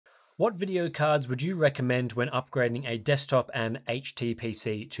What video cards would you recommend when upgrading a desktop and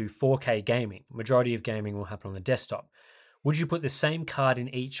HTPC to 4K gaming? Majority of gaming will happen on the desktop. Would you put the same card in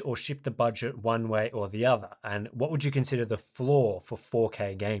each or shift the budget one way or the other? And what would you consider the floor for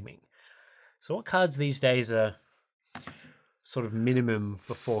 4K gaming? So what cards these days are sort of minimum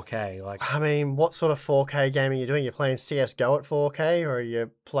for 4K? I mean, what sort of 4K gaming are you doing? You're playing CSGO at 4K or are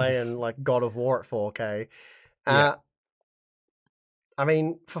you playing like God of War at 4K? Yeah. I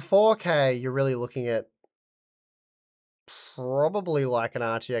mean, for 4K, you're really looking at probably like an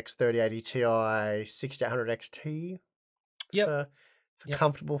RTX 3080 Ti 6800 XT Yep. for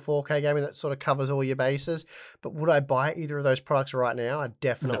comfortable 4K gaming that sort of covers all your bases. But would I buy either of those products right now? I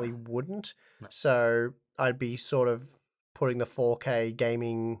definitely wouldn't. No. So I'd be sort of putting the 4K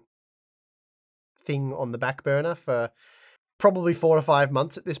gaming thing on the back burner for probably 4 to 5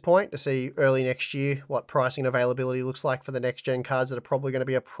 months at this point to see early next year what pricing and availability looks like for the next gen cards that are probably going to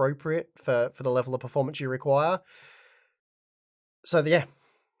be appropriate for the level of performance you require. So yeah,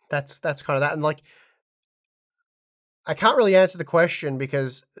 that's kind of that. And like, I can't really answer the question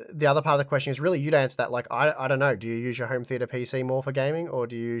because the other part of the question is really you'd answer that. Like, I don't know. Do you use your home theater PC more for gaming or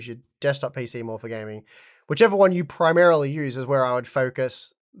do you use your desktop PC more for gaming? Whichever one you primarily use is where I would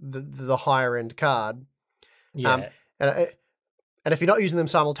focus the higher end card. Yeah. And if you're not using them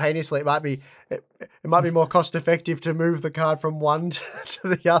simultaneously, it might be more cost effective to move the card from one to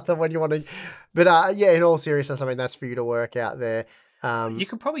the other when you want to. But yeah, in all seriousness, I mean that's for you to work out there. You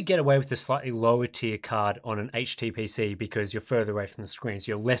can probably get away with a slightly lower tier card on an HTPC because you're further away from the screen.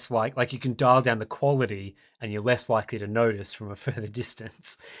 So you're less like you can dial down the quality and you're less likely to notice from a further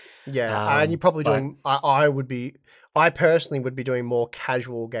distance. Yeah, and you're probably doing. I personally would be doing more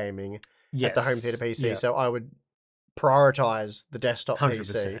casual gaming at the home theater PC. Yeah. So I would prioritize the desktop 100%.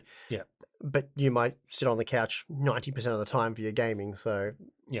 PC. Yeah. But you might sit on the couch 90% of the time for your gaming. So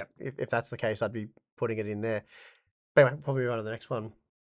yeah, if that's the case, I'd be putting it in there. But anyway, probably move on to the next one.